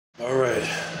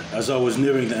as I was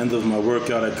nearing the end of my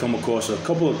workout, I come across a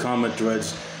couple of comment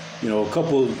threads, a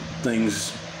couple of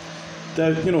things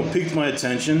that, piqued my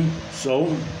attention.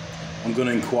 So I'm going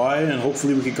to inquire, and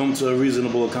hopefully we can come to a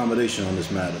reasonable accommodation on this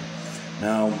matter.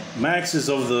 Now, Max is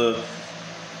of the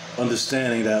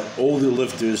understanding that older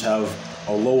lifters have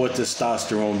a lower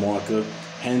testosterone marker,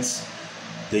 hence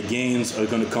their gains are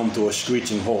going to come to a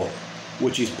screeching halt,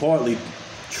 which is partly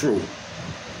true,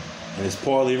 and it's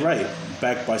partly right,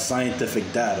 backed by scientific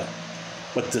data.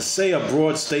 But to say a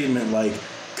broad statement like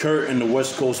Kurt and the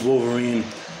West Coast Wolverine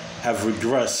have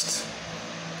regressed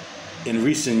in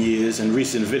recent years and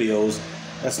recent videos,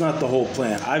 that's not the whole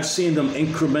plan. I've seen them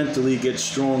incrementally get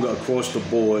stronger across the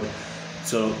board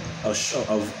to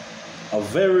a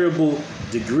variable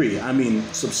degree. I mean,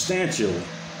 substantially.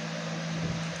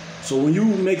 So when you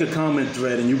make a comment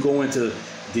thread and you go into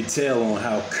detail on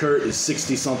how Kurt is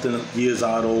 60-something years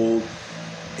old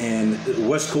and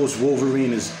West Coast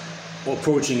Wolverine is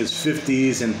approaching his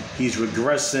 50s and he's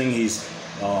regressing, he's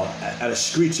at a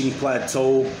screeching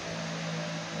plateau,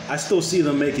 I still see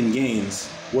them making gains,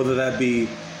 whether that be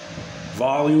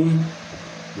volume,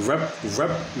 rep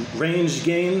range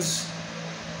gains,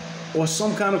 or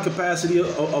some kind of capacity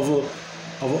of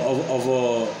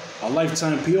a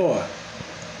lifetime PR.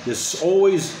 There's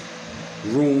always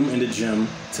room in the gym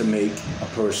to make a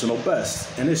personal best,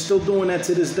 and they're still doing that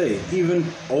to this day, even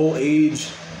old age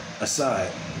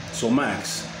aside. So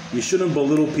Max, you shouldn't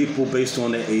belittle people based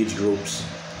on their age groups.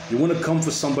 You want to come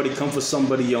for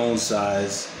somebody your own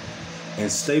size, and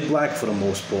stay black for the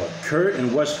most part. Kurt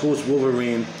and West Coast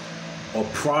Wolverine are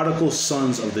prodigal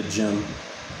sons of the gym,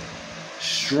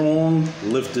 strong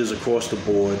lifters across the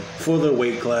board for their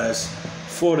weight class,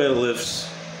 for their lifts,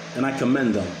 and I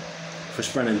commend them for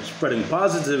spreading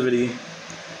positivity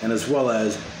and as well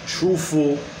as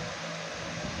truthful,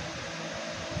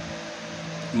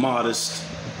 modest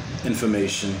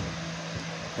information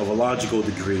of a logical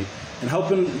degree and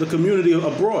helping the community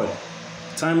abroad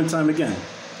time and time again.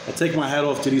 I take my hat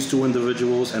off to these two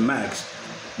individuals, and Max,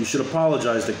 you should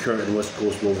apologize to Kurt and West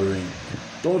Coast Wolverine.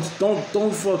 Don't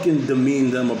fucking demean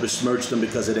them or besmirch them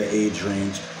because of their age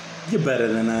range. You're better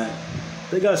than that.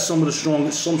 They got some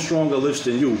stronger lifts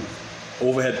than you.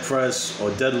 Overhead press or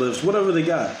deadlifts, whatever they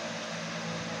got.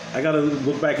 I gotta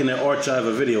look back in their archive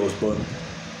of videos, but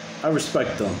I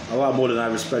respect them a lot more than I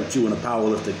respect you in a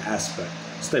powerlifting aspect.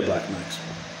 Stay black, Max.